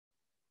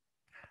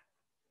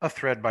A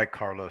thread by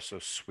Carlos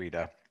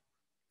Osuida.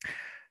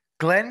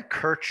 Glenn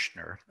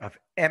Kirchner of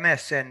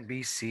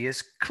MSNBC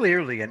is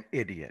clearly an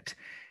idiot.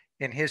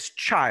 In his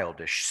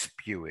childish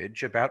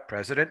spewage about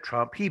President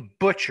Trump, he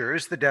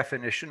butchers the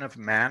definition of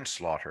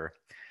manslaughter.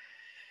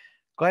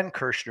 Glenn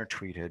Kirchner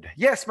tweeted,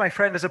 "Yes, my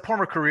friend, as a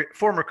former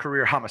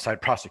career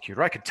homicide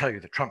prosecutor, I can tell you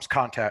that Trump's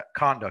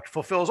conduct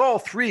fulfills all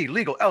three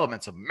legal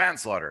elements of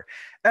manslaughter.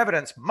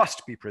 Evidence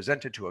must be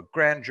presented to a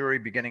grand jury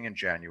beginning in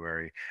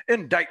January.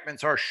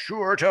 Indictments are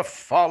sure to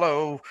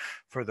follow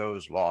for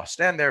those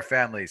lost and their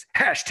families.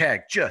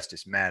 Hashtag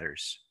justice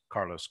matters,"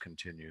 Carlos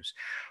continues.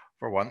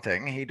 For one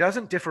thing, he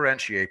doesn't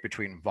differentiate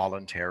between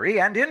voluntary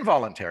and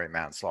involuntary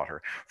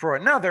manslaughter. For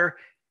another,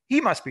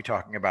 he must be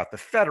talking about the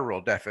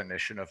federal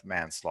definition of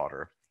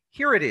manslaughter.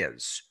 Here it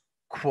is,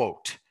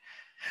 quote,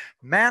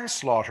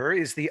 "Manslaughter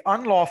is the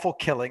unlawful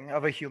killing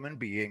of a human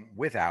being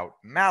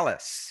without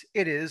malice.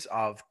 It is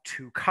of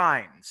two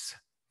kinds,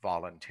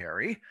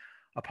 voluntary,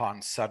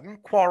 upon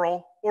sudden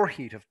quarrel or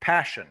heat of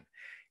passion,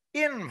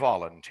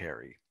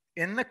 involuntary,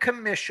 in the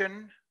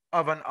commission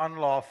of an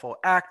unlawful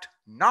act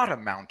not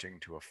amounting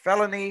to a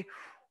felony,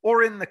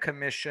 or in the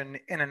commission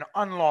in an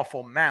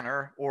unlawful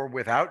manner or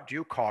without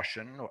due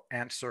caution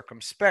and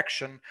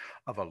circumspection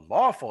of a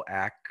lawful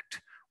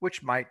act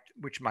which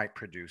might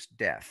produce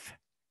death."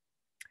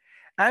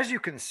 As you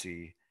can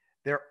see,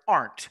 there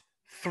aren't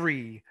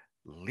three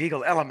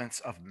legal elements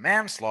of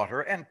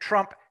manslaughter, and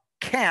Trump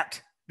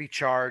can't be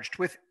charged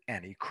with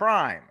any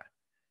crime.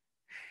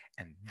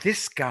 And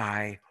this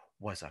guy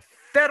was a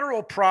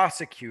federal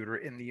prosecutor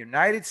in the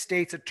United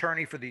States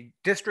Attorney for the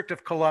District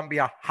of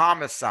Columbia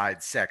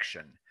Homicide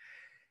Section.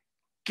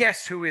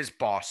 Guess who his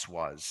boss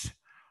was?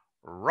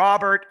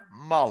 Robert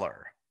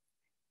Mueller.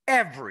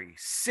 Every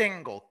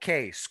single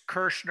case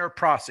Kirchner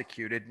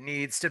prosecuted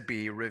needs to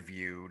be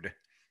reviewed.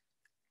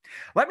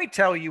 Let me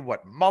tell you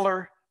what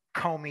Mueller,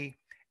 Comey,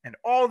 and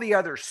all the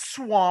other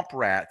swamp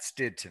rats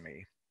did to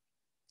me.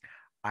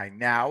 I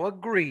now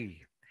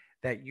agree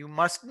that you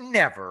must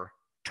never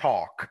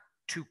talk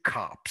to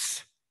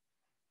cops.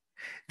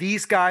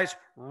 These guys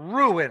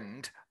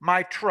ruined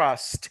my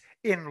trust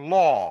in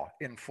law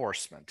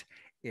enforcement.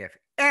 If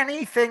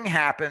anything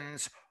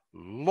happens,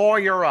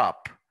 lawyer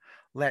up.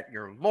 Let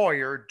your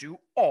lawyer do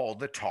all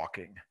the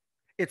talking.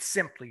 It's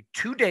simply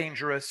too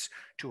dangerous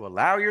to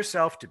allow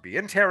yourself to be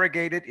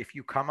interrogated if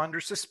you come under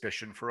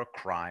suspicion for a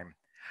crime.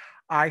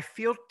 I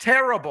feel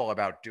terrible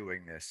about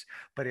doing this,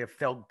 but if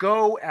they'll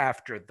go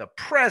after the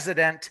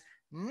president,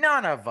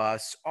 none of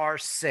us are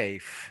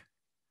safe.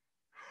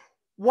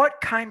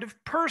 What kind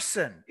of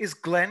person is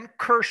Glenn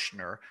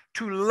Kirchner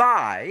to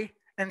lie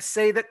and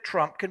say that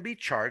Trump can be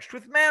charged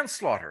with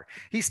manslaughter?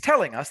 He's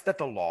telling us that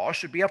the law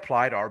should be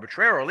applied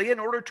arbitrarily in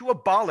order to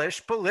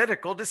abolish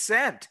political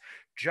dissent,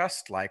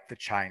 just like the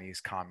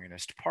Chinese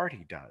Communist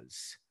Party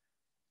does.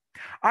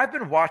 I've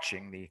been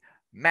watching the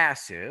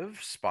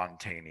massive,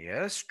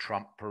 spontaneous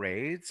Trump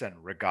parades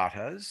and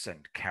regattas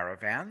and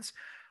caravans.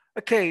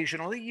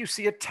 Occasionally, you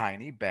see a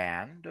tiny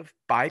band of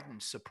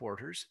Biden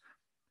supporters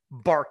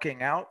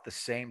barking out the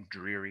same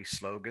dreary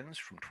slogans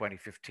from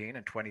 2015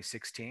 and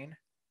 2016.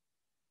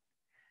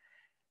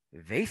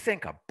 They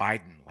think a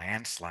Biden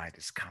landslide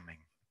is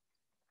coming.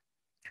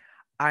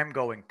 I'm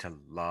going to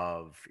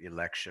love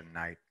election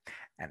night,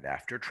 and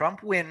after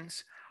Trump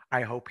wins,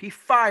 I hope he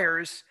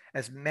fires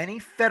as many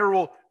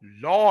federal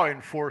law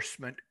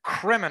enforcement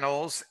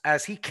criminals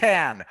as he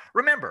can.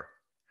 Remember,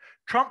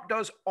 Trump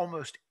does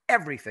almost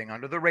everything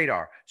under the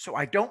radar, so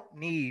I don't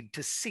need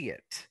to see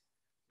it.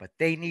 But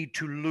they need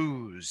to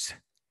lose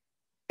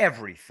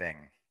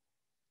everything.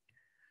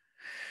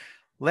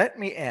 Let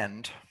me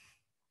end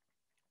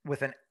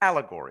with an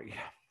allegory.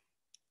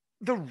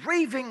 The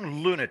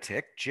raving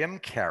lunatic Jim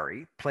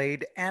Carrey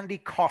played Andy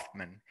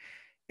Kaufman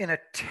in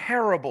a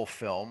terrible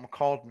film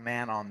called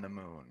Man on the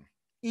Moon.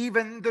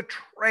 Even the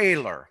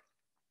trailer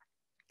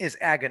is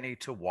agony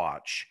to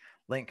watch.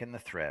 Link in the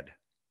thread.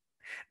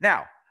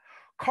 Now,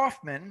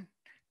 Kaufman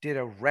did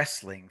a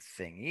wrestling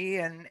thingy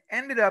and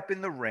ended up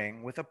in the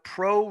ring with a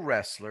pro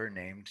wrestler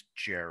named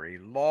Jerry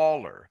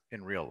Lawler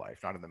in real life,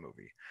 not in the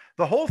movie.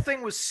 The whole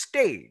thing was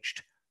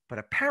staged, but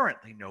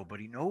apparently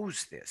nobody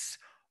knows this.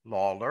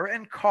 Lawler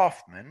and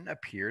Kaufman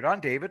appeared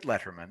on David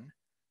Letterman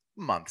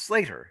months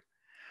later.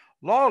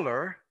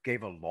 Lawler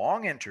gave a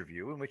long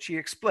interview in which he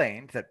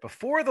explained that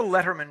before the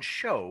Letterman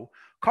show,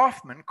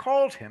 Kaufman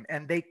called him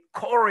and they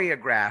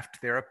choreographed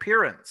their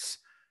appearance.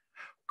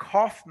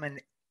 Kaufman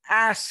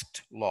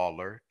asked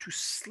Lawler to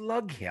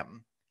slug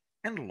him,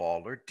 and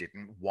Lawler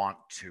didn't want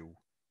to.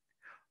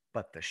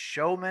 But the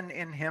showman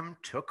in him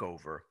took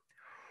over.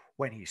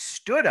 When he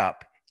stood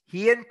up,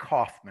 he and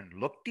Kaufman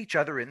looked each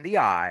other in the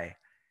eye,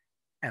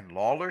 and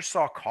Lawler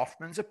saw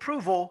Kaufman's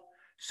approval,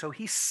 so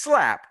he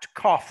slapped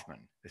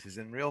Kaufman. This is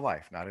in real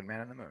life, not in Man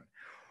on the Moon.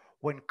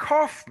 When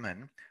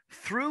Kaufman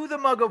threw the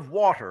mug of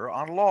water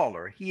on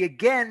Lawler, he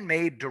again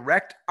made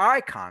direct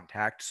eye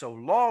contact so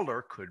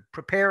Lawler could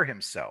prepare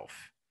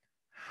himself.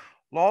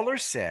 Lawler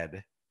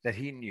said that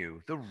he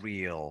knew the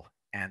real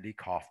Andy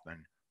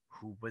Kaufman,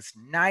 who was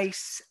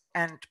nice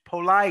and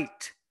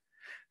polite.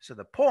 So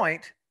the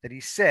point that he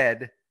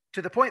said,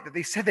 to the point that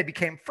they said they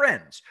became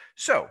friends.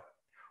 So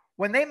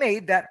when they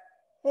made that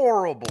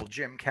horrible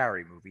Jim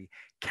Carrey movie,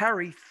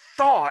 Carrey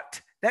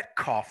thought that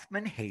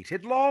Kaufman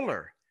hated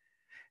Lawler.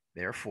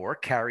 Therefore,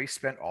 Carrey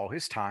spent all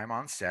his time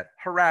on set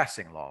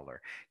harassing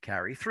Lawler.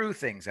 Carrey threw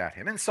things at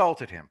him,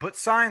 insulted him, put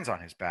signs on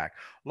his back.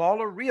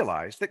 Lawler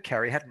realized that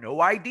Carrey had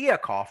no idea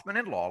Kaufman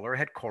and Lawler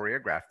had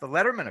choreographed the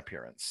Letterman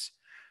appearance.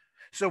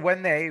 So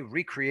when they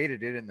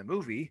recreated it in the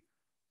movie,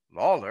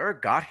 Lawler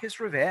got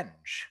his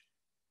revenge.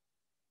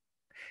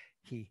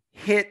 He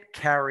hit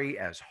Carrey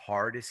as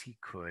hard as he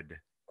could,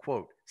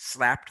 quote,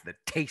 slapped the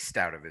taste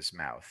out of his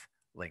mouth,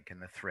 link in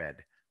the thread.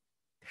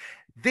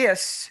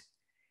 This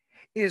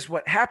is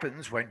what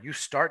happens when you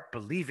start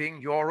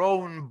believing your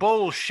own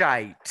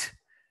bullshit.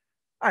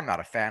 I'm not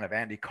a fan of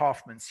Andy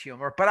Kaufman's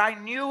humor, but I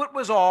knew it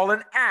was all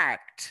an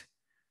act.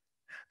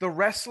 The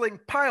wrestling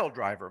pile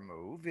driver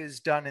move is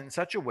done in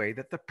such a way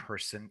that the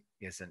person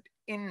isn't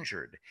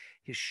injured.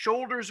 His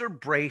shoulders are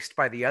braced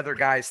by the other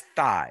guy's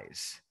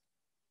thighs.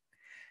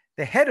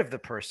 The head of the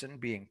person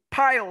being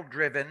pile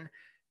driven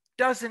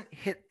doesn't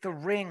hit the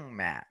ring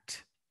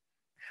mat.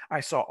 I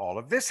saw all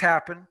of this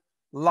happen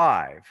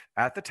live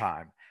at the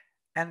time,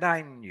 and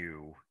I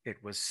knew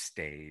it was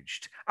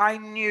staged. I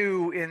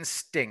knew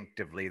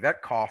instinctively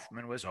that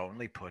Kaufman was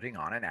only putting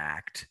on an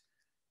act.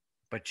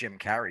 But Jim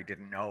Carrey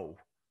didn't know.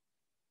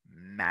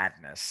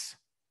 Madness.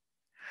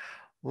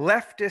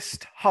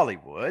 Leftist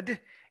Hollywood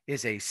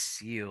is a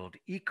sealed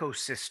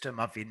ecosystem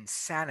of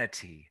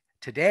insanity.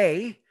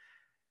 Today,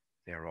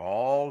 they're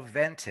all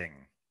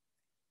venting.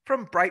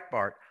 From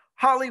Breitbart,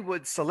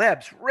 Hollywood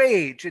celebs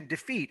rage and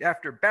defeat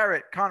after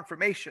Barrett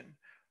confirmation.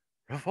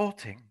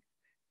 Revolting.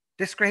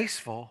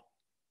 Disgraceful.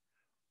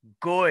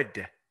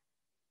 Good.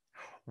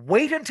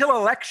 Wait until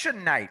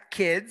election night,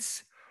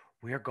 kids.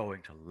 We're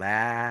going to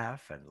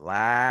laugh and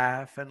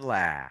laugh and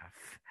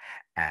laugh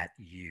at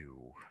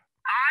you.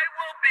 I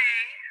will be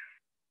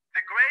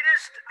the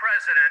greatest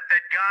president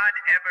that God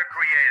ever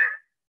created.